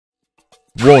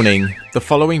Warning, the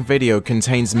following video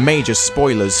contains major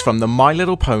spoilers from the My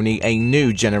Little Pony A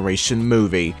New Generation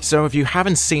movie, so if you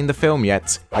haven't seen the film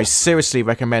yet, I seriously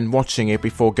recommend watching it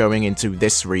before going into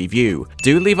this review.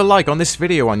 Do leave a like on this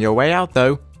video on your way out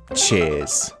though.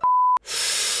 Cheers.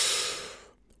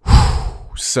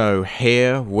 So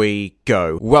here we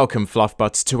go. Welcome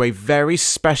fluffbutts to a very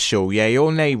special yay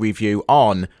or nay review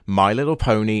on My Little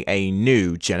Pony A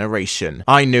New Generation.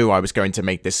 I knew I was going to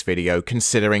make this video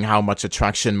considering how much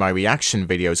attraction my reaction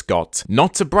videos got.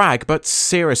 Not to brag, but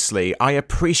seriously, I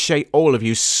appreciate all of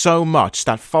you so much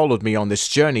that followed me on this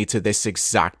journey to this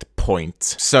exact point.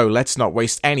 So let's not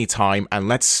waste any time and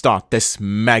let's start this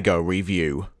mega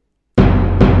review.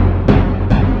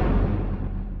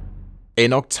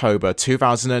 In October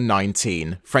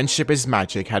 2019, Friendship is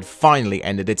Magic had finally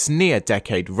ended its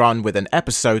near-decade run with an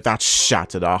episode that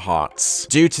shattered our hearts.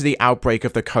 Due to the outbreak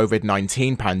of the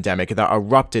COVID-19 pandemic that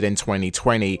erupted in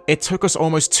 2020, it took us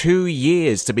almost 2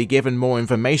 years to be given more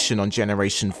information on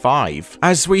Generation 5.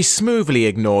 As we smoothly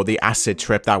ignore the acid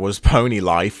trip that was Pony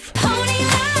Life.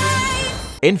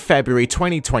 In February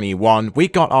 2021, we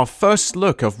got our first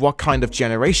look of what kind of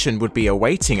generation would be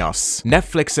awaiting us.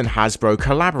 Netflix and Hasbro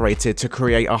collaborated to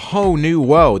create a whole new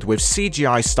world with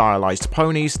CGI stylized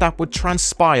ponies that would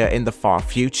transpire in the far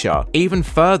future, even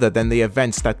further than the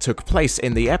events that took place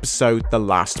in the episode The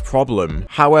Last Problem.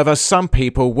 However, some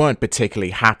people weren't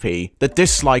particularly happy. The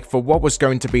dislike for what was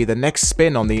going to be the next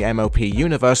spin on the MOP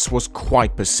universe was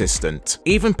quite persistent.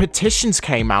 Even petitions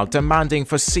came out demanding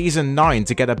for Season 9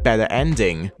 to get a better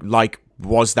ending. Like,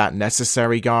 was that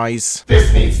necessary, guys?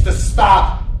 This needs to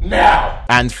stop now!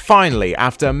 And finally,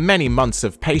 after many months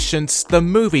of patience, the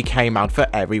movie came out for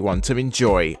everyone to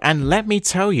enjoy. And let me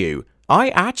tell you, I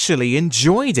actually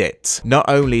enjoyed it. Not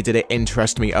only did it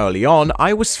interest me early on,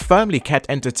 I was firmly kept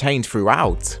entertained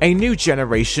throughout. A New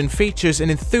Generation features an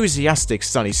enthusiastic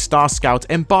Sunny Star Scout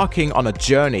embarking on a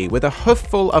journey with a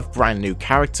hoofful of brand new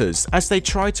characters as they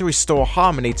try to restore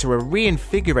harmony to a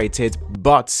reinvigorated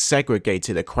but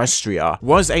segregated Equestria.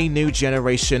 Was A New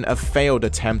Generation a failed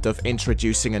attempt of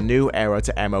introducing a new era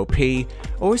to MOP,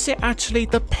 or is it actually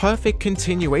the perfect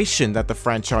continuation that the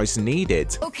franchise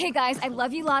needed? Okay guys, I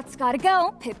love you lots, gotta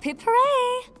go. Pip pip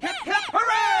hooray! Hip hip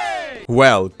hooray!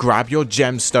 Well, grab your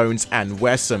gemstones and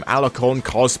wear some Alicorn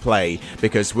cosplay,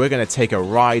 because we're gonna take a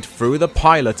ride through the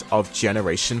pilot of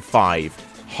Generation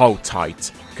 5. Hold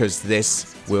tight, because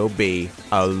this will be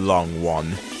a long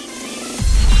one.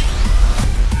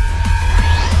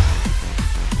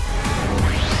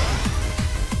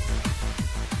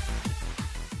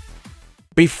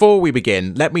 Before we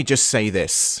begin, let me just say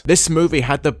this. This movie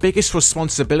had the biggest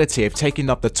responsibility of taking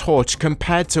up the torch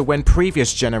compared to when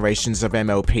previous generations of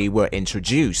MLP were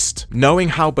introduced. Knowing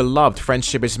how beloved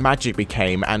Friendship is Magic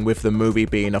became, and with the movie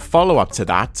being a follow-up to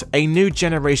that, A New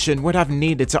Generation would have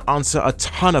needed to answer a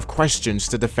ton of questions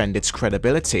to defend its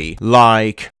credibility.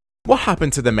 Like, what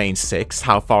happened to the main six?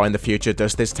 How far in the future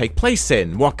does this take place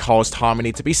in? What caused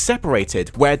Harmony to be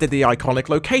separated? Where did the iconic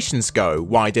locations go?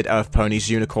 Why did Earth Ponies,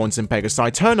 Unicorns, and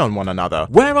Pegasi turn on one another?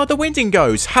 Where are the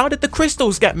Windingos? How did the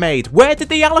crystals get made? Where did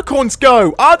the Alicorns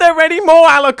go? Are there any more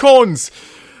Alicorns?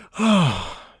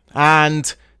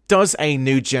 And does A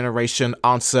New Generation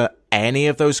answer any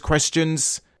of those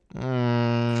questions?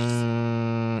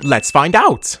 Let's find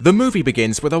out! The movie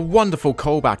begins with a wonderful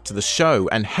callback to the show,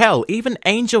 and hell, even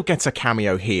Angel gets a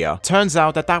cameo here. Turns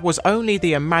out that was only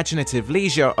the imaginative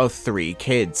leisure of 3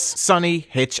 kids, Sunny,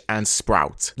 Hitch, and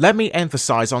Sprout. Let me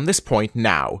emphasize on this point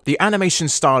now. The animation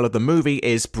style of the movie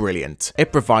is brilliant.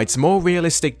 It provides more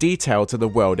realistic detail to the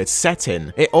world it's set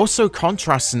in. It also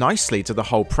contrasts nicely to the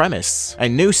whole premise. A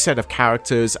new set of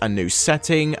characters, a new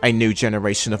setting, a new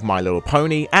generation of My Little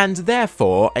Pony, and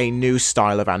therefore a new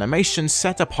style of animation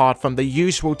set apart from the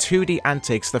usual 2D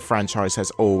antics the franchise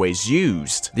has always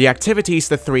used. The activities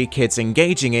the 3 kids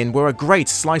engaging in were a great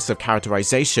slice of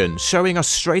characterization, showing us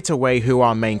straight away who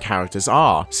our main characters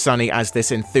are. Sunny as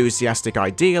this enthusiastic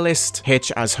idealist, Hitch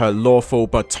as her lawful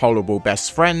but tolerable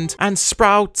best friend, and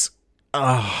Sprout,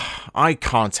 I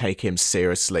can't take him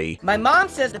seriously. My mom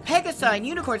says the Pegasi and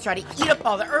Unicorns try to eat up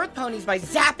all the Earth Ponies by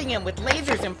zapping him with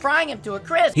lasers and frying him to a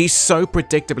crisp. He's so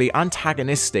predictably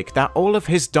antagonistic that all of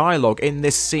his dialogue in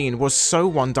this scene was so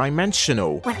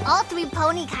one-dimensional. When all 3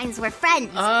 pony kinds were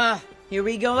friends. Here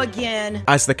we go again.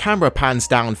 As the camera pans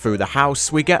down through the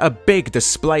house, we get a big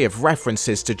display of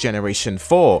references to Generation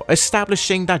 4,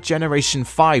 establishing that Generation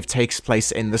 5 takes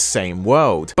place in the same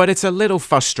world. But it's a little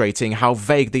frustrating how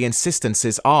vague the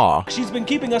insistences are. She's been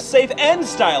keeping us safe and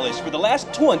stylish for the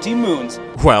last 20 moons.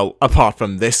 Well, apart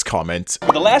from this comment.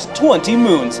 For the last 20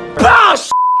 moons. Oh,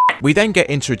 We then get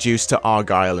introduced to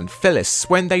Argyle and Phyllis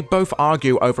when they both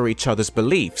argue over each other's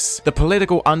beliefs. The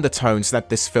political undertones that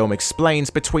this film explains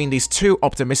between these two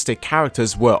optimistic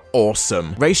characters were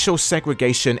awesome. Racial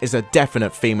segregation is a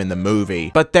definite theme in the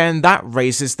movie, but then that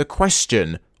raises the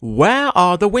question, where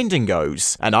are the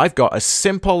Wendigos? And I've got a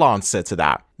simple answer to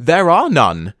that. There are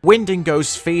none.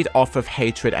 Wendigos feed off of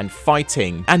hatred and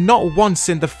fighting, and not once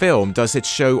in the film does it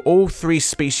show all three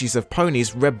species of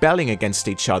ponies rebelling against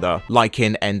each other, like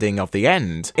in Ending of the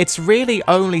End. It's really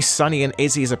only Sunny and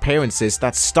Izzy's appearances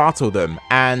that startle them,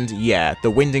 and yeah,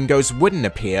 the Wendigos wouldn't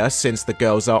appear since the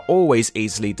girls are always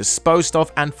easily disposed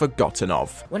of and forgotten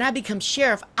of. When I become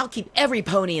sheriff, I'll keep every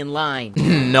pony in line.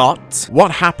 Not.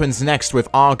 What happens next with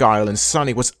Argyle and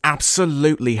Sunny was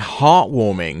absolutely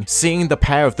heartwarming. Seeing the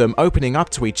pair of them opening up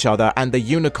to each other and the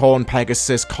unicorn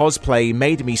Pegasus cosplay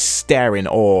made me stare in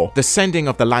awe. The sending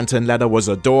of the lantern letter was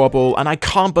adorable, and I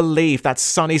can't believe that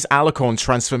Sunny's alicorn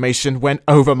transformation went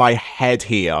over my head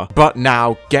here. But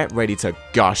now, get ready to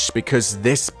gush, because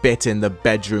this bit in the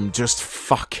bedroom just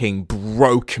fucking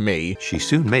broke me. She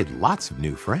soon made lots of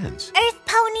new friends. Earth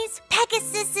ponies,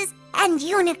 Pegasuses, and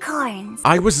unicorns.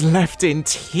 I was left in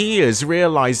tears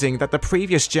realizing that the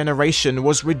previous generation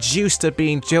was reduced to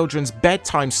being children's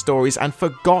bedtime stories and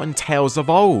forgotten tales of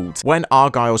old. When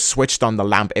Argyle switched on the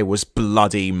lamp, it was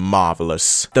bloody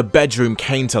marvelous. The bedroom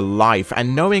came to life,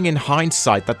 and knowing in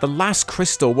hindsight that the last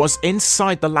crystal was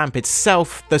inside the lamp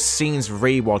itself, the scene's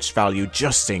rewatch value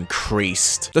just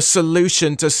increased. The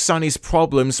solution to Sunny's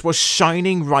problems was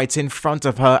shining right in front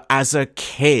of her as a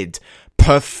kid.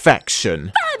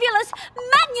 Perfection. Fabulous!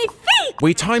 Magnifique!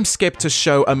 We time skip to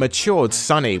show a matured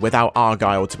Sunny without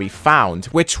Argyle to be found,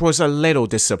 which was a little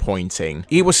disappointing.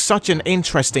 He was such an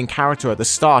interesting character at the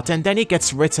start, and then he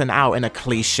gets written out in a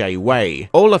cliche way.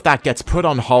 All of that gets put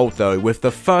on hold though with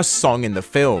the first song in the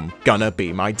film, Gonna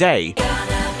Be My Day.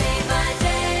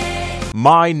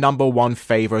 My number one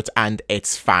favorite, and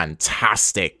it's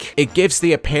fantastic. It gives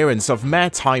the appearance of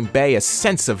Maritime Bay a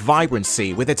sense of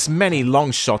vibrancy with its many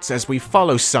long shots as we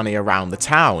follow Sunny around the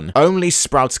town. Only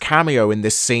Sprout's cameo in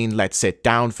this scene lets it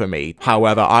down for me.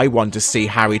 However, I want to see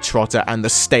Harry Trotter and the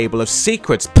Stable of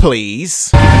Secrets,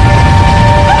 please.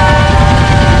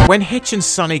 When Hitch and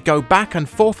Sunny go back and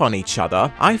forth on each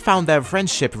other, I found their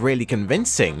friendship really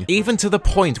convincing, even to the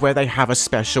point where they have a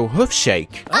special hoof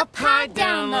shake. Up, high,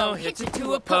 down, low, hitch it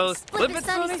to a post, flip it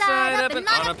sunny side up and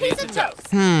on a piece of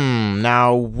toast.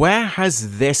 Now where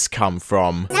has this come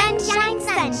from? Sunshine,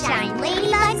 sunshine,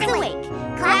 ladybugs awake.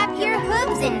 Clap your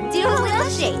hooves and do a little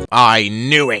shake. I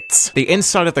knew it! The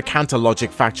inside of the Cantalogic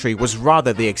factory was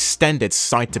rather the extended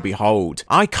sight to behold.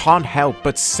 I can't help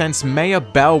but sense Mayor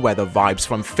Bellwether vibes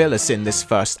from Phyllis in this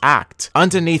first act.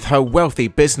 Underneath her wealthy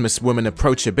businesswoman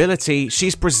approachability,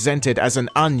 she's presented as an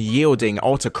unyielding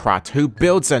autocrat who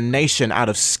builds a nation out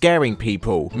of scaring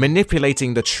people,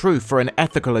 manipulating the truth for an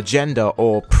ethical agenda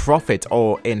or profit,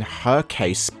 or in her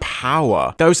case,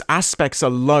 power. Those aspects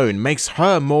alone makes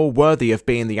her more worthy of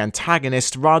being the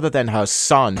antagonist rather than her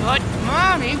son. But,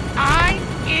 Mommy, I'm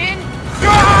in...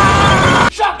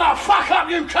 Shut the fuck up,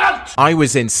 you cunt! I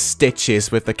was in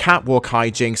stitches with the catwalk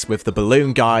hijinks with the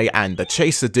balloon guy and the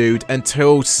chaser dude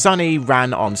until Sunny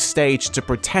ran on stage to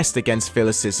protest against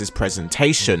Phyllis's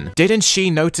presentation. Didn't she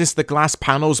notice the glass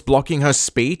panels blocking her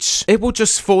speech? It will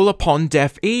just fall upon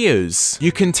deaf ears.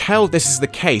 You can tell this is the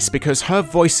case because her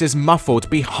voice is muffled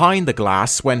behind the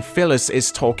glass when Phyllis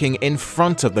is talking in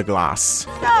front of the glass.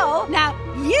 So, now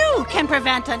you can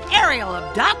prevent an aerial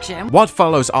abduction. What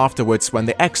follows afterwards when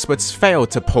the experts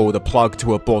failed to pull the plug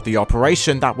to abort the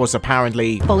operation that was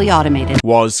apparently Fully automated.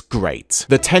 was great.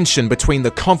 The tension between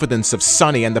the confidence of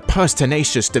Sunny and the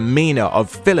pertinacious demeanor of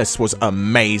Phyllis was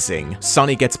amazing.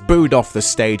 Sunny gets booed off the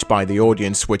stage by the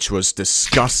audience, which was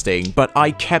disgusting, but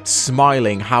I kept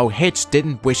smiling how Hitch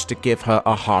didn't wish to give her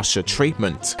a harsher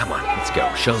treatment. Come on, let's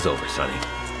go. Show's over, Sonny.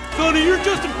 Sonny, you're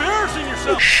just embarrassing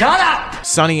yourself. Shut up!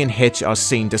 Sunny and Hitch are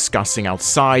seen discussing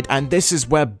outside, and this is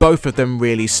where both of them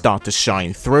really start to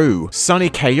shine through. Sunny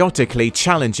chaotically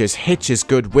challenges Hitch's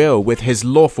goodwill with his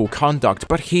lawful conduct,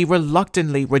 but he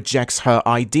reluctantly rejects her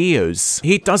ideas.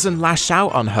 He doesn't lash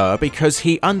out on her because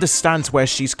he understands where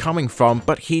she's coming from,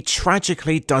 but he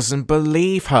tragically doesn't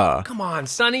believe her. Come on,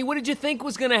 Sonny, what did you think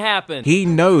was gonna happen? He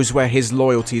knows where his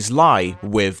loyalties lie,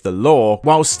 with the law,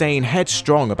 while staying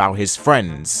headstrong about his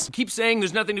friends. Keep saying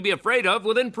there's nothing to be afraid of,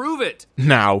 well then prove it.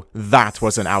 Now, that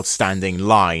was an outstanding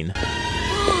line. Hi,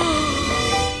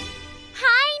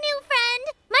 new friend.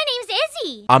 My name's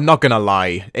Izzy. Izzy. I'm not gonna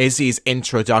lie, Izzy's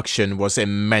introduction was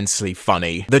immensely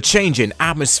funny. The change in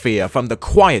atmosphere from the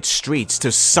quiet streets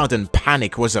to sudden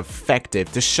panic was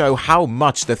effective to show how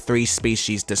much the three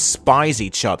species despise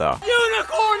each other.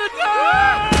 Unicorn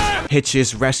attack!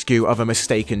 Hitch's rescue of a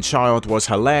mistaken child was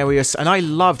hilarious, and I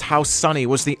loved how Sunny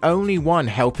was the only one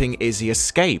helping Izzy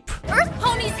escape. Earth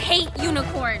ponies hate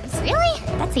unicorns. Really?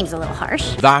 That seems a little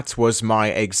harsh. That was my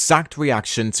exact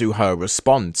reaction to her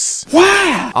response.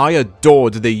 Wow! I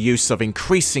adored the use of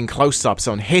increasing close-ups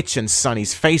on Hitch and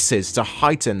Sunny's faces to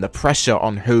heighten the pressure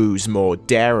on who's more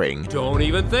daring. Don't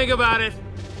even think about it.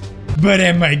 But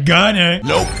am I gonna?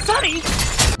 Nope. Sonny!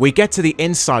 We get to the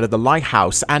inside of the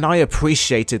lighthouse, and I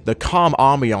appreciated the calm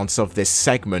ambiance of this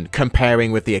segment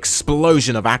comparing with the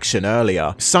explosion of action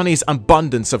earlier. Sunny's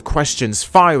abundance of questions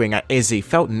firing at Izzy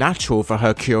felt natural for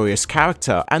her curious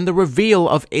character, and the reveal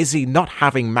of Izzy not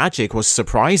having magic was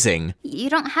surprising.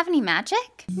 You don't have any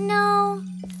magic? No,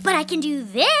 but I can do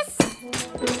this.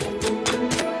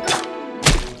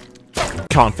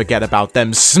 Can't forget about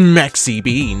them smexy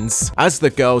beans. As the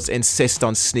girls insist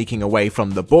on sneaking away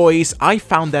from the boys, I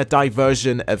found their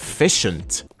diversion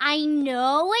efficient. I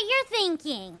know what you're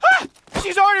thinking.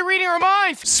 She's already reading her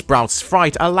minds! Sprout's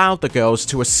fright allowed the girls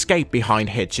to escape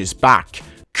behind Hitch's back.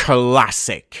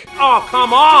 Classic. Oh,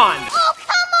 come on! Oh,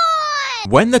 come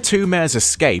on! When the two mares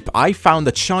escape, I found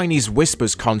the Chinese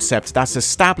whispers concept that's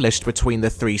established between the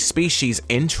three species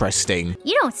interesting.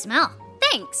 You don't smell.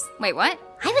 Thanks. Wait, what?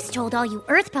 I was told all you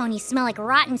earth ponies smell like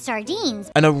rotten sardines.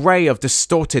 An array of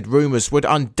distorted rumors would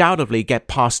undoubtedly get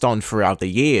passed on throughout the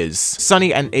years.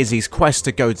 Sunny and Izzy's quest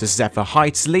to go to Zephyr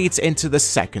Heights leads into the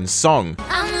second song.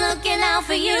 I'm looking out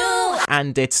for you.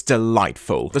 And it's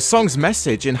delightful. The song's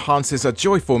message enhances a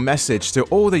joyful message to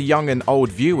all the young and old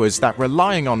viewers that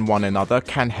relying on one another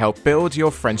can help build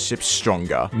your friendship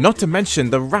stronger. Not to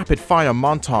mention the rapid-fire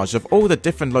montage of all the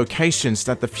different locations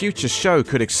that the future show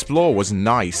could explore was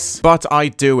nice. But I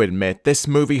do admit, this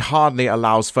movie hardly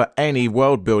allows for any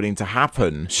world building to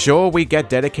happen. Sure, we get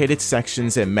dedicated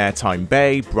sections in Maritime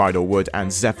Bay, Bridlewood,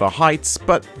 and Zephyr Heights,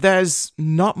 but there's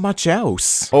not much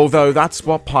else. Although that's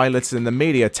what pilots in the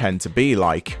media tend to be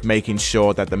like, making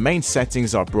sure that the main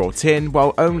settings are brought in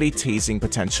while only teasing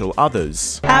potential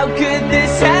others. How could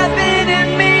this happen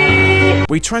to me?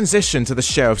 We transition to the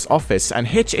sheriff's office, and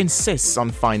Hitch insists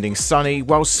on finding Sunny,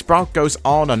 while Sprout goes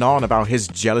on and on about his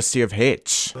jealousy of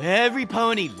Hitch. Every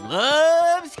pony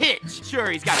loves Hitch.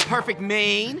 Sure, he's got perfect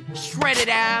mane, shredded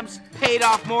abs, paid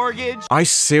off mortgage. I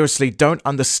seriously don't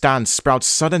understand Sprout's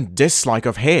sudden dislike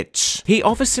of Hitch. He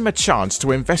offers him a chance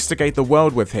to investigate the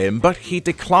world with him, but he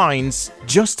declines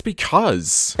just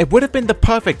because. It would have been the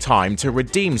perfect time to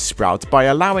redeem Sprout by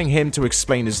allowing him to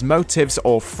explain his motives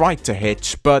or fright to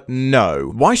Hitch, but no.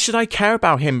 Why should I care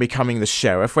about him becoming the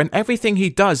sheriff when everything he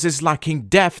does is lacking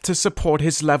depth to support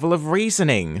his level of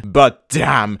reasoning? But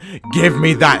damn, give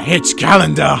me that Hitch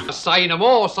calendar! Say no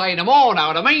more now,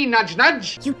 what I mean, nudge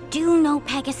nudge. You do know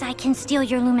Pegasi can steal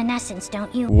your luminescence,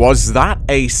 don't you? Was that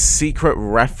a secret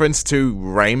reference to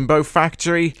Rainbow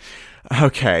Factory?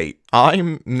 Okay,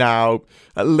 I'm now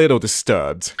a little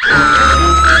disturbed.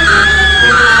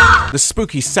 The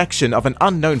spooky section of an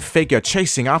unknown figure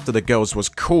chasing after the girls was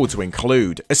cool to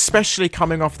include, especially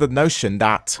coming off the notion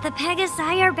that The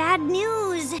Pegasi are bad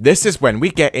news. this is when we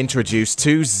get introduced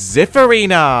to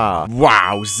Zipperina.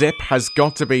 Wow, Zip has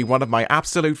got to be one of my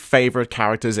absolute favorite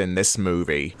characters in this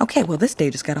movie. Okay, well this day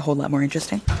just got a whole lot more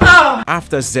interesting.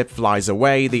 After Zip flies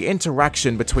away, the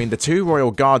interaction between the two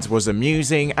royal guards was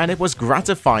amusing, and it was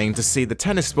gratifying to see the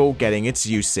tennis ball getting its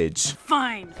usage.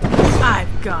 Fine.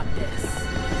 I've got this.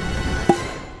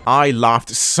 I laughed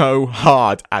so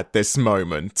hard at this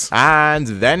moment. And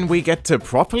then we get to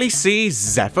properly see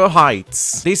Zephyr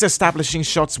Heights. These establishing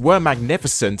shots were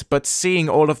magnificent, but seeing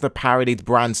all of the parodied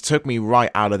brands took me right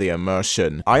out of the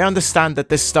immersion. I understand that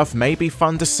this stuff may be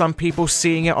fun to some people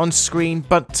seeing it on screen,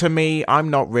 but to me, I'm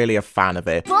not really a fan of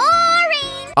it. Boring!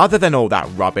 Other than all that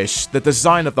rubbish, the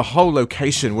design of the whole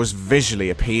location was visually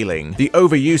appealing. The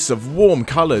overuse of warm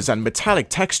colors and metallic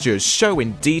textures show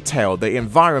in detail the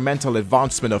environmental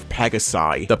advancement of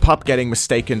Pegasi. The pup getting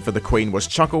mistaken for the queen was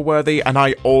chuckle-worthy, and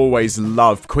I always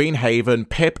loved Queen Haven,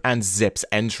 Pipp, and Zip's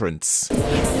entrance.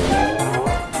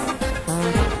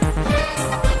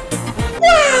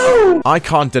 I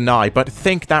can't deny but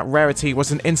think that rarity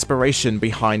was an inspiration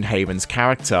behind Haven's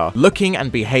character, looking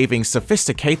and behaving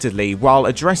sophisticatedly while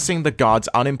addressing the guards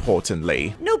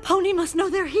unimportantly. No pony must know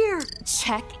they're here.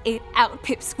 Check it out,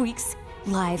 Pipsqueaks.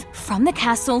 live from the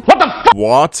castle.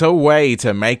 What a way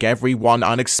to make everyone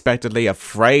unexpectedly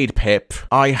afraid, Pipp.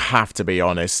 I have to be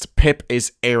honest, Pipp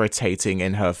is irritating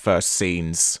in her first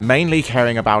scenes, mainly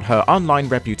caring about her online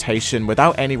reputation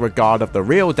without any regard of the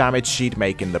real damage she'd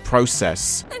make in the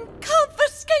process. And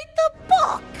confiscate the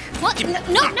book! What?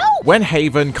 No! When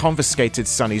Haven confiscated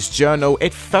Sunny's journal,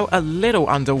 it felt a little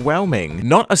underwhelming.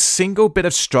 Not a single bit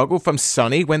of struggle from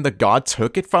Sunny when the guard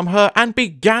took it from her and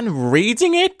began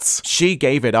reading it. She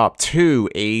gave it up too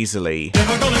easily.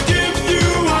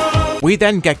 We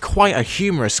then get quite a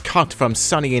humorous cut from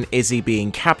Sunny and Izzy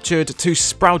being captured to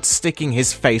Sprout sticking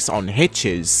his face on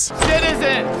Hitch's.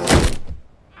 Citizens!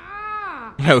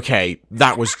 Okay,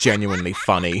 that was genuinely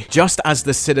funny. Just as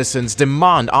the citizens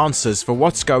demand answers for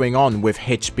what's going on with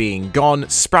Hitch being gone,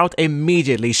 Sprout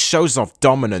immediately shows off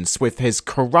dominance with his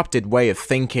corrupted way of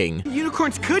thinking.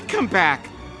 Unicorns could come back.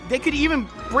 They could even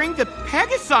bring the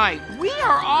Pegasite. We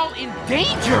are all in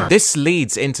danger. This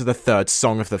leads into the third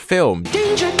song of the film.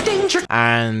 Danger, danger.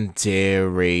 And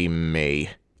dearie me,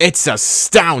 it's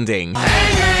astounding.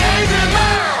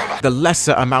 The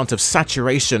lesser amount of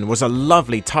saturation was a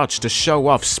lovely touch to show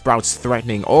off Sprout's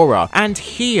threatening aura, and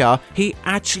here, he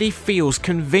actually feels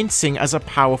convincing as a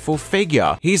powerful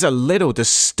figure. He's a little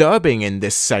disturbing in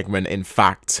this segment, in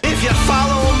fact. If you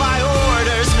follow my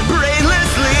orders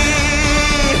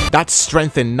brainlessly. That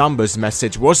strength in numbers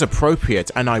message was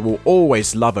appropriate, and I will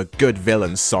always love a good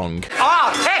villain song.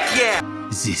 Oh, heck yeah!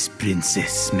 This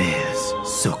princess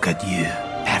smells so good you.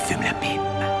 Parfume la pipe.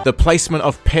 The placement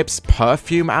of Pipp's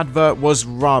perfume advert was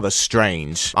rather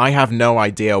strange. I have no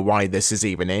idea why this is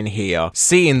even in here.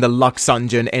 Seeing the Lux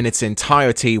Dungeon in its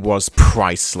entirety was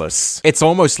priceless. It's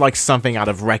almost like something out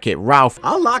of Wreck-It Ralph.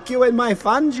 I'll lock you in my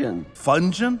fungeon.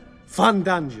 Fungeon? Fun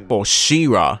dungeon. Or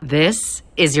She-Ra. This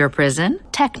is your prison?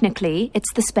 Technically,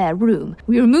 it's the spare room.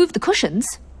 We removed the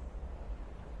cushions.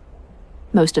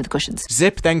 Most of the cushions.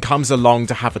 Zipp then comes along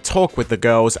to have a talk with the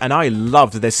girls, and I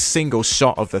loved this single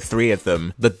shot of the three of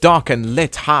them. The dark and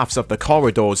lit halves of the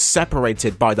corridors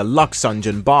separated by the Lux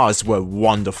Dungeon bars were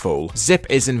wonderful. Zipp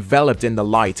is enveloped in the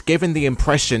light, giving the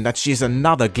impression that she's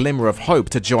another glimmer of hope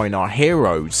to join our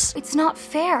heroes. It's not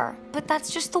fair, but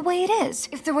that's just the way it is.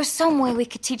 If there was some way we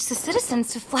could teach the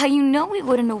citizens to fly, you know we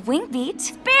wouldn't have wing beat.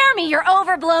 Spare me your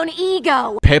overblown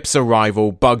ego! Pipp's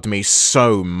arrival bugged me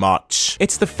so much.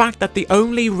 It's the fact that the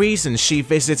only reason she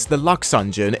visits the Lux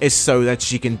Dungeon is so that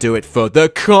she can do it for the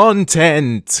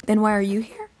content. Then why are you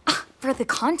here? For the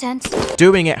content.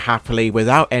 Doing it happily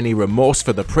without any remorse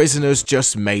for the prisoners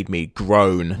just made me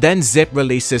groan. Then Zipp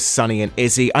releases Sunny and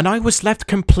Izzy, and I was left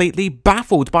completely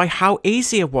baffled by how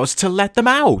easy it was to let them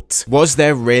out. Was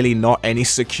there really not any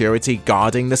security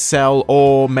guarding the cell,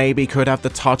 or maybe could have the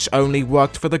touch only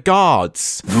worked for the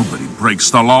guards? Nobody breaks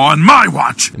the law on my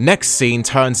watch! Next scene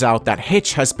turns out that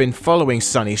Hitch has been following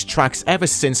Sunny's tracks ever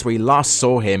since we last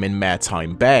saw him in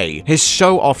Maritime Bay. His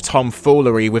show-off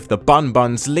tomfoolery with the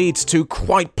bun-buns leads to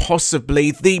quite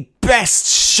possibly the best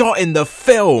shot in the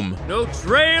film. No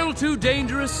trail too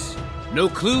dangerous, no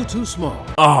clue too small.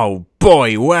 Oh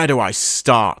boy, where do I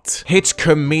start? Hitch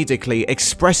comedically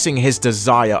expressing his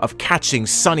desire of catching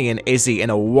Sunny and Izzy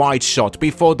in a wide shot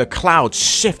before the clouds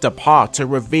shift apart to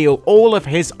reveal all of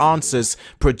his answers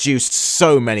produced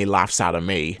so many laughs out of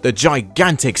me. The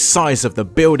gigantic size of the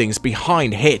buildings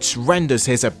behind Hitch renders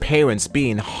his appearance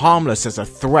being harmless as a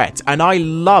threat, and I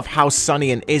love how Sunny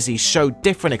and Izzy show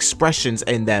different expressions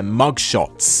in their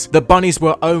mugshots. The bunnies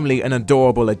were only an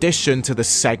adorable addition to the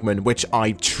segment, which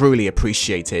I truly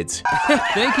appreciated.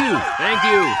 Thank you.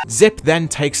 Zipp then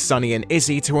takes Sunny and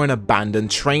Izzy to an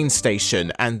abandoned train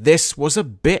station, and this was a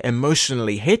bit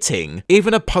emotionally hitting.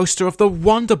 Even a poster of the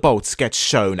Wonderbolts gets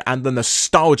shown, and the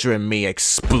nostalgia in me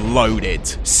exploded.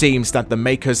 Seems that the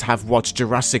makers have watched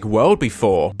Jurassic World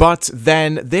before, but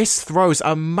then this throws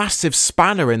a massive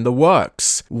spanner in the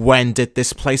works. When did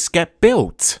this place get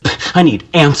built? I need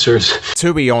answers.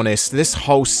 To be honest, this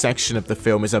whole section of the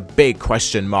film is a big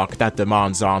question mark that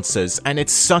demands answers, and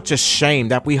it's such a shame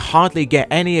that we hardly get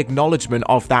any acknowledgement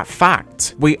of that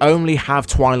fact. We only have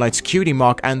Twilight's cutie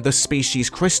mark and the species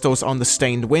crystals on the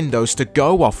stained windows to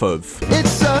go off of.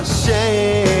 It's a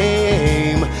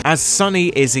shame. As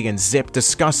Sunny, Izzy, and Zipp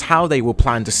discuss how they will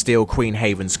plan to steal Queen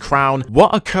Haven's crown,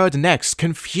 what occurred next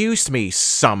confused me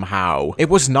somehow. It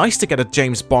was nice to get a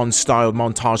James Bond-style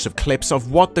montage of clips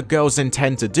of what the girls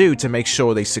intend to do to make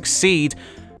sure they succeed,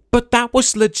 but that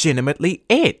was legitimately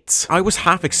it. I was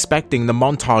half expecting the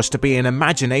montage to be an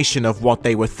imagination of what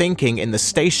they were thinking in the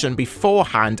station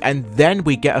beforehand, and then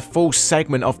we get a full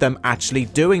segment of them actually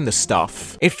doing the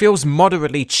stuff. It feels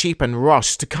moderately cheap and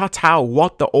rushed to cut out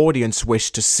what the audience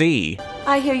wished to see.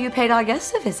 I hear you paid our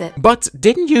guests a visit. But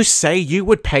didn't you say you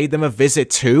would pay them a visit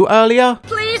too earlier?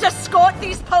 Please escort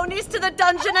these ponies to the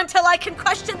dungeon until I can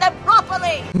question them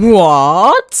properly.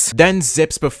 What? Then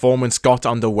Zipp's performance got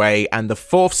underway and the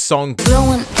fourth song,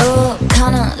 Blowing up,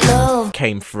 kinda love,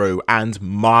 came through, and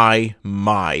my,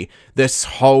 this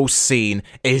whole scene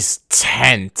is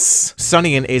tense.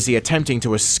 Sunny and Izzy attempting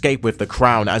to escape with the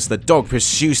crown as the dog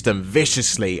pursues them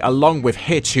viciously, along with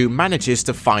Hitch, who manages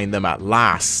to find them at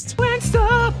last. When stuff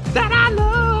that I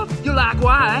love, you like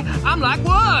why, I'm like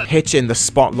what? Hitch in the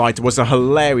spotlight was a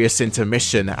hilarious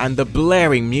intermission, and the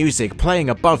blaring music playing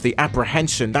above the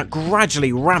apprehension that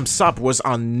gradually ramps up was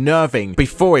unnerving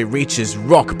before it reaches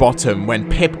rock bottom when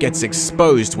Pipp gets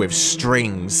exposed with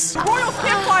strings. Royal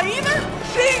Pip either?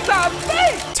 She's a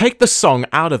bitch! Take the song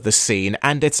out of the scene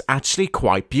and it's actually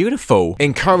quite beautiful,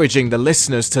 encouraging the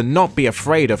listeners to not be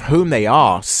afraid of whom they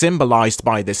are, symbolized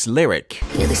by this lyric.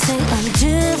 Yeah, they say I'm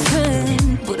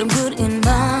different, but I'm good in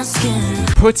my skin.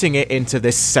 Putting it into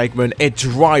this segment, it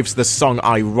drives the song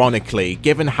ironically,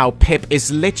 given how Pipp is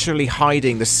literally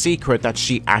hiding the secret that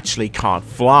she actually can't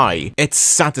fly. It's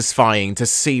satisfying to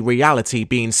see reality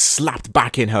being slapped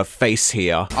back in her face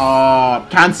here.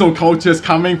 Cancel culture's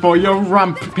coming for your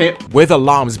rump, Pipp. With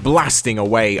alarms blasting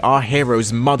away, our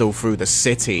heroes muddle through the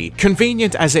city.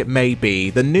 Convenient as it may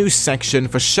be, the news section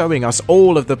for showing us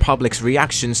all of the public's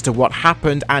reactions to what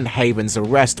happened and Haven's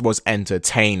arrest was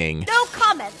entertaining. No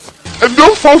comment. And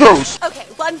no photos! Okay,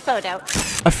 one photo.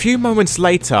 A few moments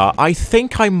later, I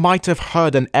think I might have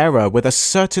heard an error with a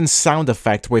certain sound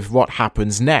effect with what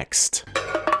happens next.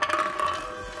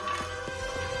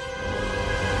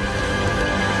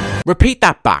 Repeat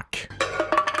that back.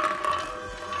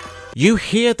 You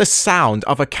hear the sound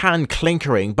of a can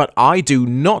clinkering, but I do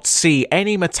not see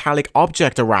any metallic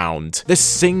object around. This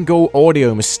single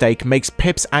audio mistake makes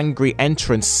Pipp's angry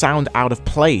entrance sound out of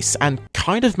place and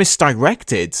kind of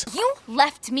misdirected. You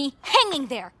left me hanging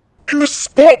there. In the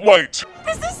spotlight!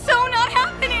 This is so not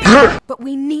happening. But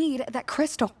we need that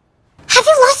crystal. Have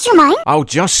you lost your mind? Oh,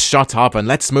 just shut up and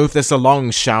let's move this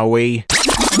along, shall we?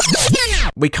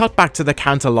 We cut back to the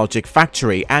Cantalogic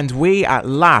factory and we at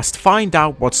last find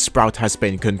out what Sprout has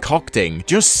been concocting.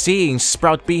 Just seeing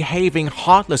Sprout behaving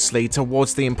heartlessly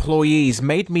towards the employees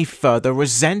made me further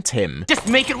resent him. Just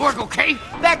make it work, okay?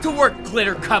 Back to work,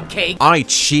 glitter cupcake. I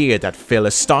cheered at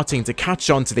Phyllis starting to catch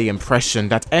on to the impression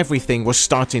that everything was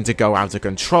starting to go out of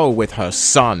control with her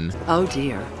son. Oh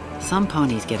dear, some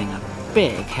pony's getting a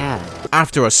big head.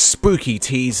 After a spooky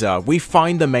teaser, we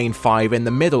find the main five in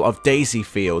the middle of Daisy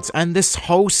Fields, and this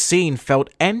whole scene felt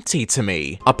empty to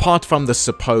me. Apart from the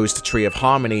supposed Tree of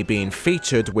Harmony being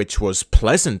featured, which was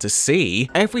pleasant to see,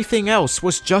 everything else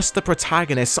was just the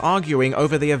protagonists arguing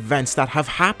over the events that have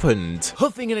happened.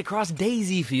 Hoofing it across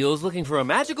Daisy Fields looking for a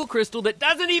magical crystal that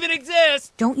doesn't even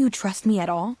exist! Don't you trust me at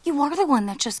all? You are the one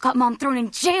that just got Mom thrown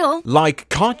in jail. Like,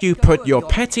 can't you put your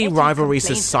petty rivalries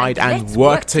aside and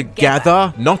work together?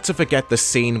 Not to forget the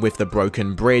scene with the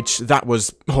broken bridge, that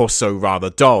was also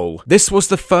rather dull. This was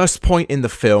the first point in the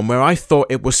film where I thought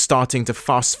it was starting to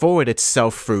fast forward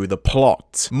itself through the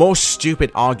plot. More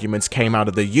stupid arguments came out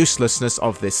of the uselessness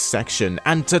of this section,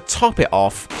 and to top it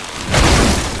off,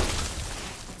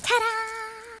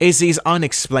 Izzy's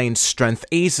unexplained strength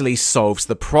easily solves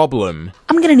the problem.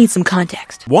 I'm gonna need some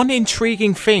context. One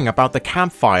intriguing thing about the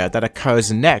campfire that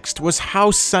occurs next was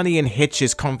how Sunny and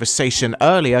Hitch's conversation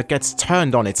earlier gets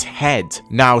turned on its head.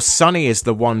 Now Sunny is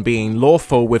the one being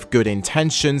lawful with good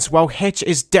intentions, while Hitch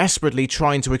is desperately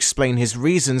trying to explain his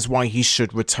reasons why he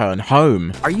should return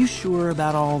home. Are you sure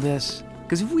about all this?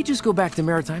 Because if we just go back to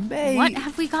Maritime Bay... What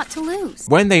have we got to lose?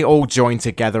 When they all join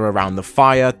together around the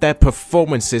fire, their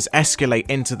performances escalate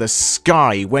into the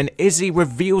sky when Izzy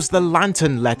reveals the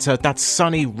lantern letter that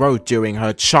Sunny wrote during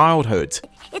her childhood.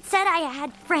 It said I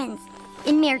had friends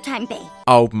in Maritime Bay.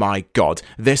 Oh my god,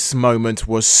 this moment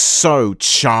was so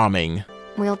charming.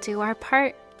 We'll do our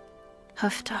part.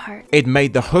 Hoof to heart. It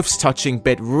made the hoofs touching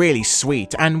bit really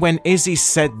sweet, and when Izzy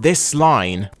said this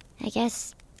line, I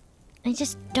guess I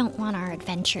just don't want our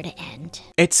adventure to end.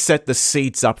 It set the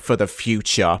seeds up for the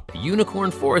future. Unicorn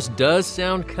Forest does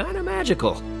sound kinda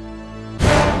magical.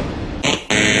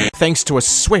 Thanks to a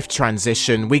swift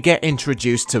transition, we get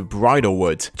introduced to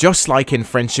Bridalwood. Just like in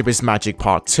Friendship is Magic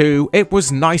Part 2, it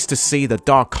was nice to see the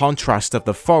dark contrast of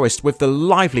the forest with the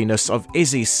liveliness of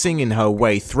Izzy singing her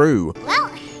way through. Well,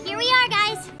 here we are,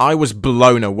 guys. I was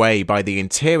blown away by the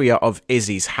interior of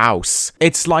Izzy's house.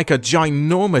 It's like a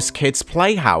ginormous kid's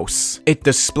playhouse. It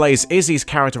displays Izzy's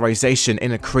characterization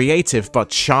in a creative but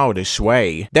childish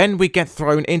way. Then we get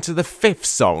thrown into the fifth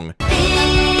song.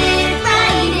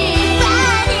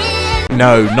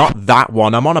 No, not that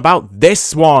one. I'm on about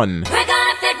this one.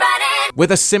 With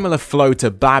a similar flow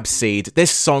to Babseed,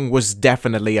 this song was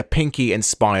definitely a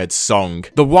Pinky-inspired song.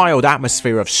 The wild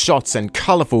atmosphere of shots and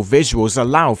colourful visuals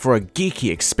allow for a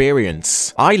geeky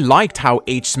experience. I liked how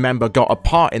each member got a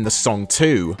part in the song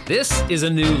too. This is a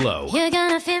new low. You're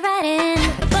gonna fit right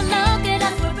in, but look at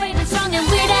us, we're brave and strong and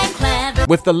weird and clever.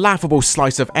 With the laughable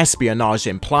slice of espionage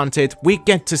implanted, we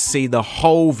get to see the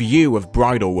whole view of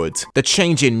Bridalwood. The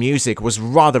change in music was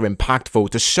rather impactful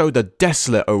to show the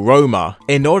desolate aroma.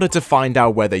 In order to find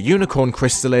out where the unicorn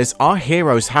crystal is, our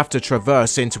heroes have to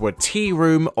traverse into a tea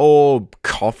room or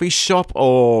coffee shop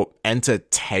or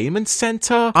entertainment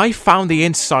center. I found the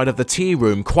inside of the tea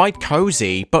room quite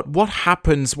cozy, but what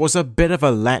happens was a bit of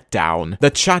a letdown.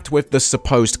 The chat with the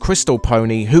supposed crystal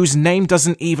pony, whose name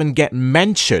doesn't even get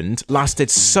mentioned, lasted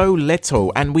so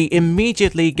little, and we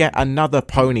immediately get another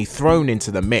pony thrown into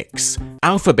the mix.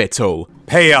 Alphabetal.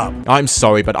 Pay up. I'm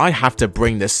sorry, but I have to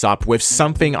bring this up with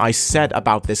something I said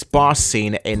about this bar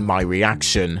scene in my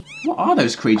reaction. What are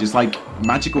those creatures, like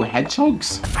magical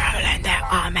hedgehogs? Faolan, they're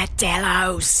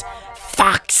armadillos.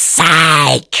 Fuck's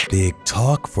sake! Big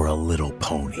talk for a little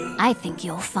pony. I think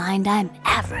you'll find I'm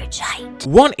average height.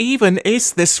 What even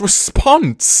is this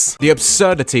response? The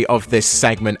absurdity of this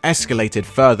segment escalated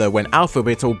further when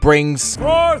Alphabetal brings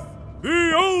forth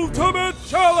the ultimate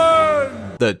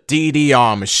challenge! The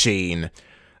DDR machine.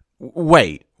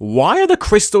 Wait, why are the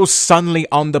crystals suddenly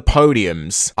on the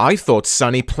podiums? I thought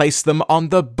Sunny placed them on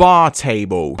the bar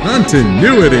table.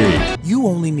 Continuity! You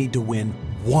only need to win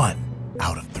 1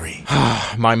 out of 3.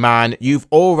 My man, you've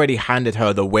already handed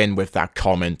her the win with that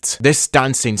comment. This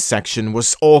dancing section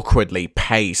was awkwardly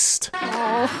paced.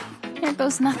 Oh, here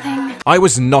goes nothing. I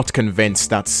was not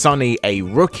convinced that Sunny, a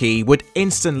rookie, would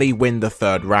instantly win the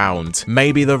 3rd round.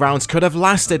 Maybe the rounds could have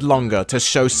lasted longer to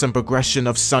show some progression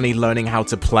of Sunny learning how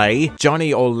to play.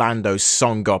 Johnny Orlando's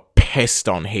song got pissed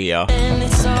on here. And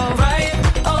it's alright.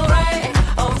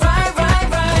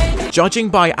 Judging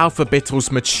by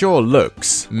Alphabetal's mature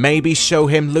looks, maybe show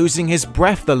him losing his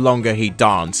breath the longer he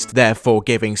danced, therefore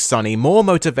giving Sunny more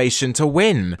motivation to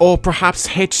win. Or perhaps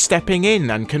Hitch stepping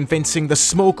in and convincing the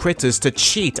small critters to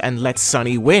cheat and let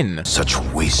Sunny win. Such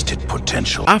wasted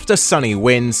potential. After Sunny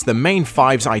wins, the main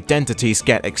 5's identities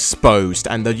get exposed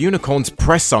and the unicorns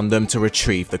press on them to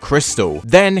retrieve the crystal.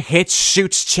 Then Hitch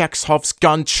shoots Chekhov's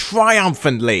gun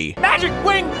triumphantly. Magic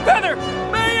wing feather!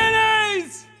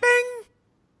 Mayonnaise! Bing!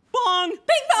 Bong! Bing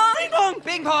bong! Bing bong!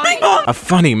 Bing bong! Bing bong! A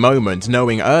funny moment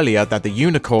knowing earlier that the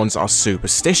unicorns are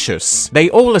superstitious. They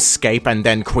all escape and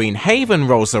then Queen Haven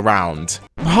rolls around.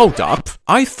 Hold up,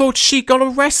 I thought she got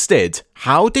arrested.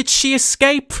 How did she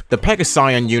escape? The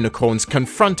Pegasian unicorns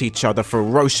confront each other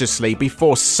ferociously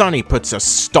before Sunny puts a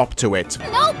stop to it.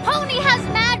 No pony has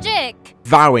magic!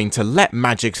 Vowing to let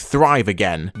magic thrive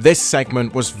again. This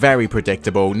segment was very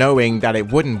predictable, knowing that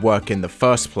it wouldn't work in the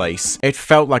first place. It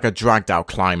felt like a dragged out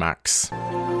climax.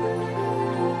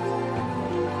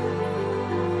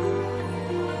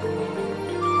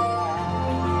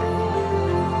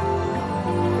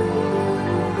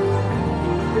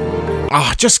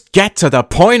 Just get to the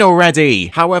point already!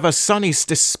 However, Sunny's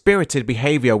dispirited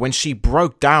behavior when she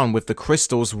broke down with the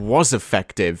crystals was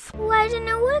effective. Why didn't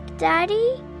it work,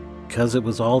 Daddy? Because it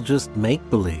was all just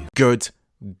make-believe. Good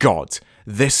God,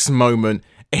 this moment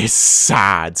is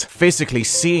sad. Physically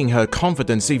seeing her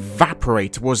confidence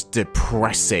evaporate was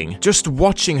depressing. Just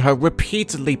watching her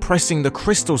repeatedly pressing the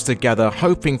crystals together,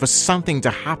 hoping for something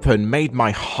to happen, made my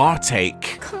heart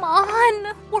ache. Come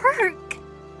on, work.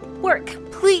 Work,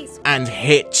 please. And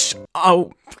Hitch.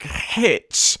 Oh,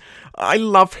 Hitch. I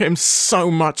love him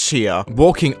so much here.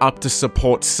 Walking up to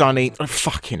support Sunny.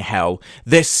 Fucking hell.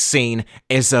 This scene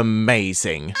is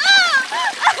amazing.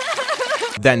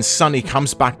 Then Sunny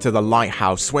comes back to the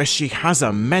lighthouse where she has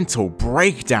a mental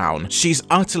breakdown. She's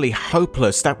utterly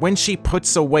hopeless that when she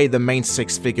puts away the main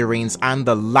 6 figurines and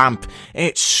the lamp,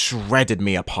 it shredded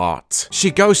me apart.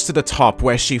 She goes to the top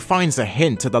where she finds a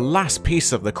hint to the last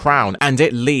piece of the crown, and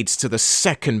it leads to the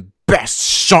second best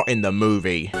shot in the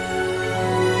movie.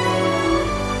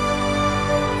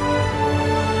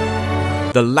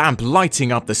 The lamp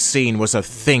lighting up the scene was a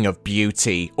thing of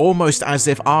beauty, almost as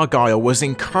if Argyle was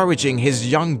encouraging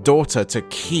his young daughter to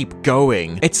keep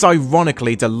going. It's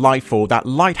ironically delightful that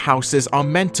lighthouses are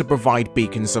meant to provide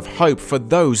beacons of hope for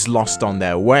those lost on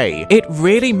their way. It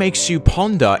really makes you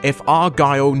ponder if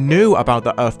Argyle knew about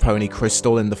the Earth Pony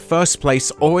crystal in the first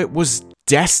place, or it was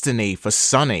destiny for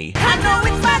Sunny. I know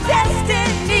it's my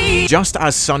destiny. Just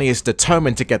as Sunny is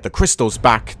determined to get the crystals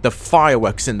back, the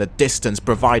fireworks in the distance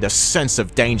provide a sense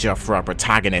of danger for our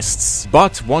protagonists.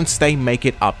 But once they make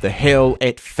it up the hill,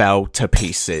 it fell to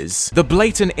pieces. The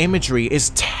blatant imagery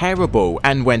is terrible,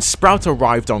 and when Sprout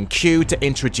arrived on cue to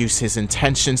introduce his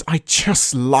intentions, I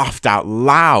just laughed out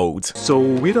loud. So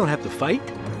we don't have to fight?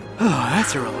 Oh,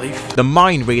 that's a relief. The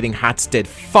mind-reading hats did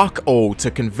fuck all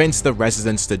to convince the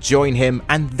residents to join him,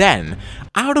 and then,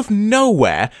 out of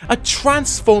nowhere, a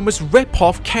Transformers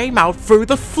ripoff came out through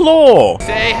the floor!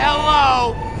 Say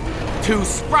hello to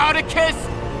Sprouticus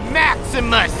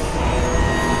Maximus!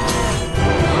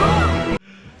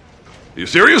 You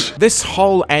serious? This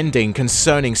whole ending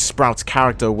concerning Sprout's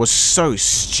character was so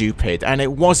stupid, and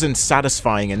it wasn't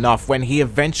satisfying enough when he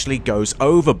eventually goes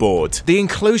overboard. The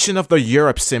inclusion of the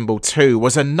Europe symbol too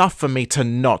was enough for me to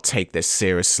not take this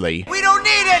seriously. We don't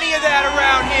need any of that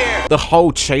around here! The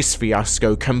whole chase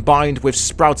fiasco combined with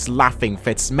Sprout's laughing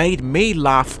fits made me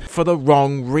laugh for the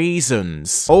wrong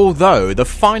reasons. Although the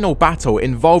final battle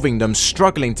involving them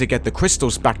struggling to get the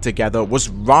crystals back together was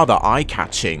rather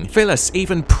eye-catching. Phyllis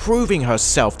even proving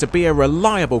herself to be a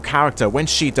reliable character when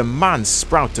she demands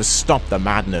Sprout to stop the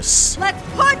madness. Let's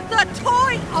put the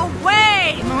toy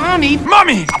away!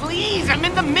 Mommy! Please, I'm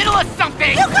in the middle of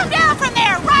something! You come down from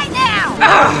there right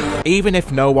now! Even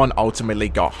if no one ultimately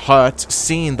got hurt,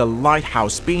 seeing the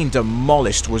lighthouse being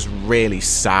demolished was really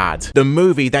sad. The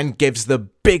movie then gives the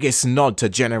biggest nod to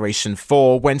Generation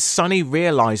 4 when Sunny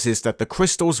realizes that the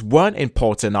crystals weren't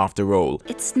important after all.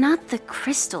 It's not the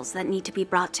crystals that need to be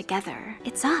brought together,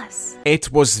 it's us.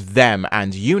 It was them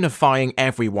and unifying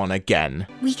everyone again.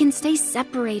 We can stay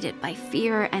separated by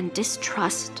fear and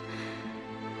distrust,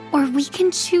 or we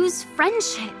can choose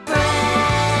friendship.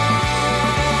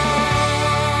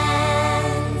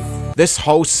 This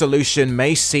whole solution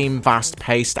may seem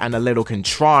fast-paced and a little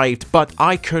contrived, but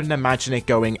I couldn't imagine it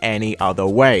going any other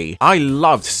way. I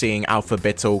loved seeing Alpha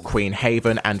Bittle, Queen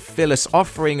Haven, and Phyllis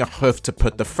offering a hoof to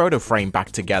put the photo frame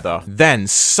back together. Then,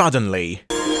 suddenly...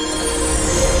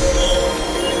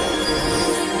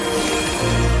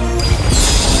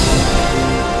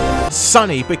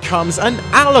 Sunny becomes an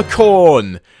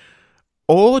alicorn!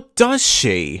 Or does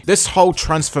she? This whole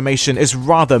transformation is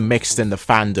rather mixed in the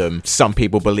fandom. Some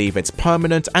people believe it's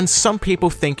permanent and some people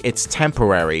think it's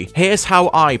temporary. Here's how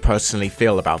I personally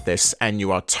feel about this, and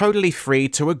you are totally free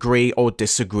to agree or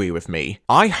disagree with me.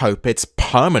 I hope it's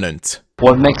permanent.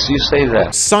 What makes you say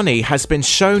that? Sunny has been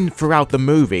shown throughout the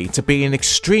movie to be an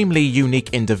extremely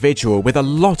unique individual with a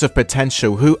lot of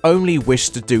potential who only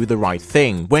wished to do the right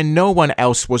thing when no one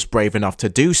else was brave enough to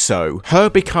do so. Her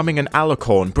becoming an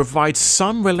alicorn provides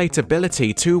some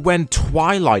relatability to when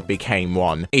Twilight became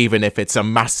one, even if it's a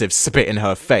massive spit in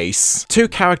her face. Two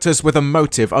characters with a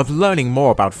motive of learning more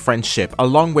about friendship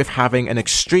along with having an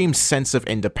extreme sense of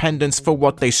independence for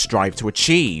what they strive to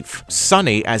achieve.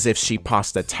 Sunny as if she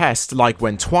passed a test like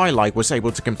when Twilight was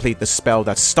able to complete the spell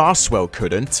that Starswell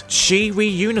couldn't. She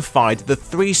reunified the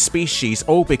three species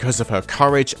all because of her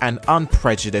courage and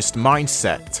unprejudiced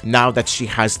mindset. Now that she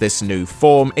has this new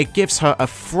form, it gives her a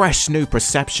fresh new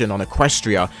perception on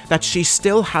Equestria that she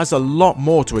still has a lot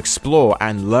more to explore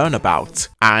and learn about.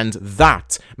 And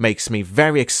that makes me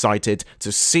very excited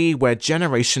to see where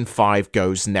Generation 5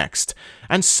 goes next.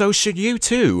 And so should you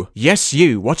too. Yes,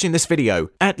 you watching this video.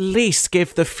 At least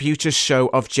give the future show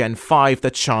of Gen 5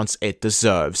 the chance it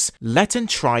deserves. Let it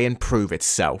try and prove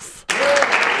itself.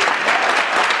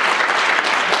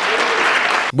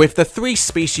 With the three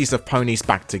species of ponies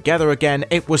back together again,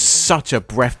 it was such a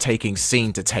breathtaking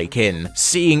scene to take in.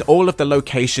 Seeing all of the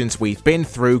locations we've been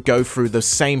through go through the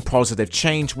same positive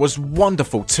change was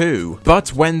wonderful too.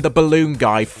 But when the balloon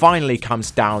guy finally comes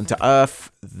down to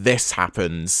Earth, this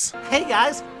happens. Hey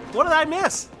guys, what did I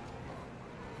miss?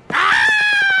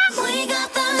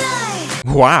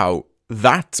 Wow,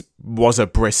 that was a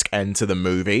brisk end to the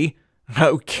movie.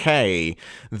 Okay,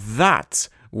 that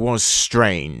was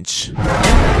strange.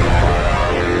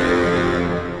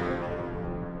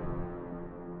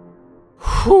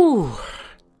 Whew.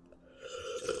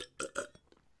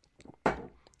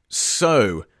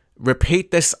 So,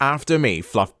 repeat this after me,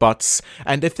 fluffbutts,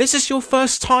 and if this is your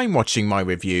first time watching my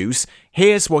reviews,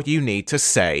 here's what you need to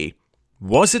say.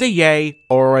 Was it a yay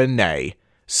or a nay?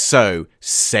 So,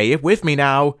 say it with me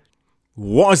now.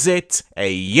 Was it a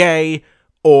yay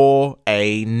or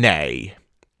a nay?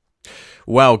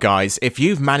 Well guys, if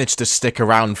you've managed to stick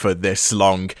around for this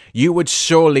long, you would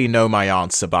surely know my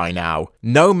answer by now.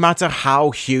 No matter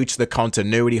how huge the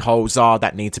continuity holes are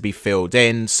that need to be filled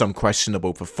in, some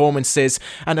questionable performances,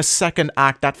 and a second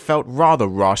act that felt rather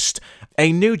rushed,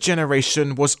 A New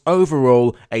Generation was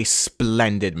overall a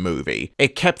splendid movie.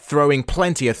 It kept throwing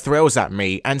plenty of thrills at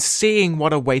me, and seeing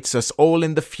what awaits us all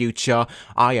in the future,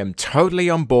 I am totally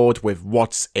on board with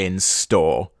what's in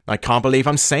store. I can't believe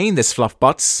I'm saying this,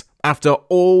 fluffbutts. After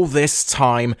all this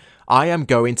time, I am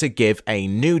going to give A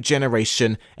New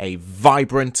Generation a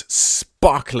vibrant,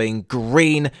 sparkling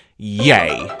green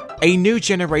yay. A New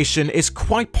Generation is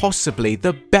quite possibly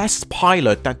the best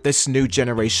pilot that this new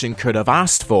generation could have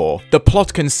asked for. The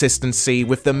plot consistency,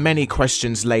 with the many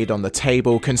questions laid on the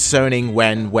table concerning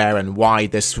when, where and why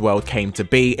this world came to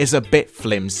be, is a bit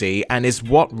flimsy and is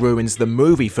what ruins the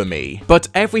movie for me. But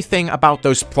everything about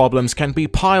those problems can be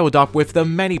piled up with the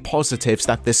many positives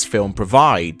that this film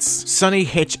provides. Sunny,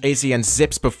 Hitch, Izzy and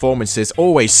Zipp's performances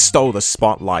always stole the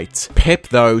spotlight. Pipp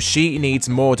though, she needs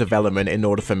more development in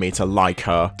order for me to like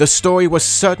her. The story was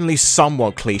certainly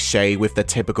somewhat cliche with the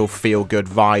typical feel-good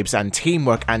vibes and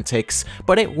teamwork antics,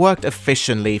 but it worked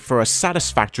efficiently for a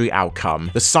satisfactory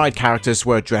outcome. The side characters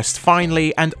were addressed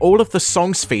finely, and all of the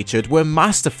songs featured were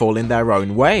masterful in their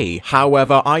own way.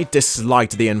 However, I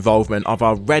disliked the involvement of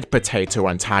our red potato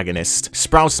antagonist.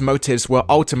 Sprout's motives were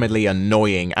ultimately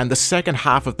annoying, and the second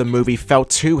half of the movie felt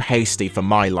too hasty for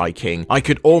my liking. I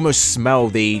could almost smell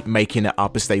the making it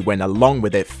up as they went along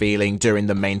with it feeling during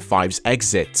the main five's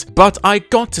exit. But I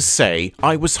got to say,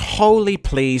 I was wholly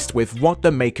pleased with what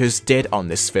the makers did on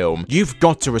this film. You've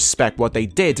got to respect what they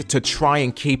did to try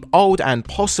and keep old and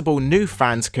possible new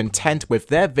fans content with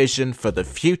their vision for the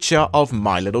future of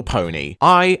My Little Pony.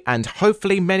 I, and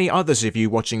hopefully many others of you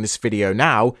watching this video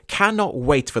now, cannot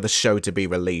wait for the show to be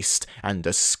released and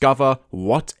discover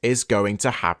what is going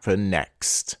to happen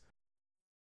next.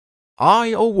 I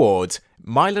award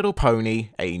My Little Pony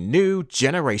A New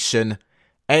Generation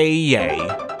a yay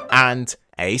and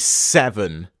a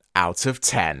 7 out of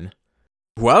 10.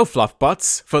 Well,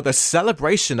 fluffbutts, for the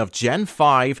celebration of Gen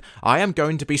 5, I am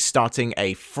going to be starting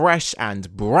a fresh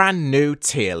and brand new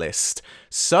tier list.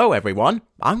 So everyone,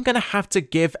 I'm gonna have to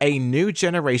give A New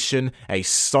Generation a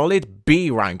solid B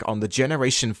rank on the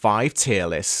Generation 5 tier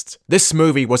list. This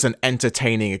movie was an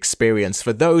entertaining experience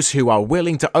for those who are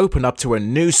willing to open up to a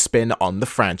new spin on the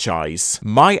franchise.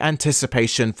 My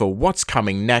anticipation for what's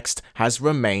coming next has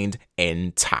remained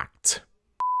intact.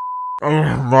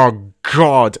 Oh my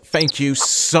god, thank you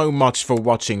so much for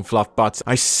watching, fluffbutts.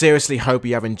 I seriously hope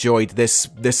you have enjoyed this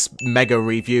mega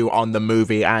review on the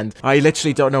movie, and I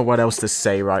literally don't know what else to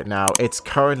say right now. It's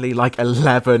currently like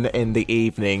 11 in the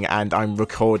evening and I'm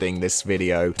recording this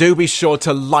video. Do be sure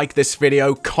to like this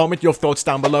video, comment your thoughts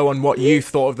down below on what you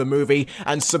thought of the movie,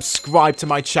 and subscribe to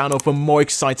my channel for more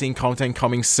exciting content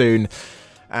coming soon.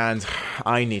 And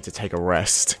I need to take a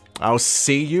rest. I'll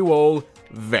see you all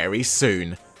very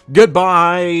soon.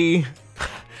 Goodbye!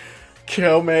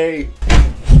 Kill me!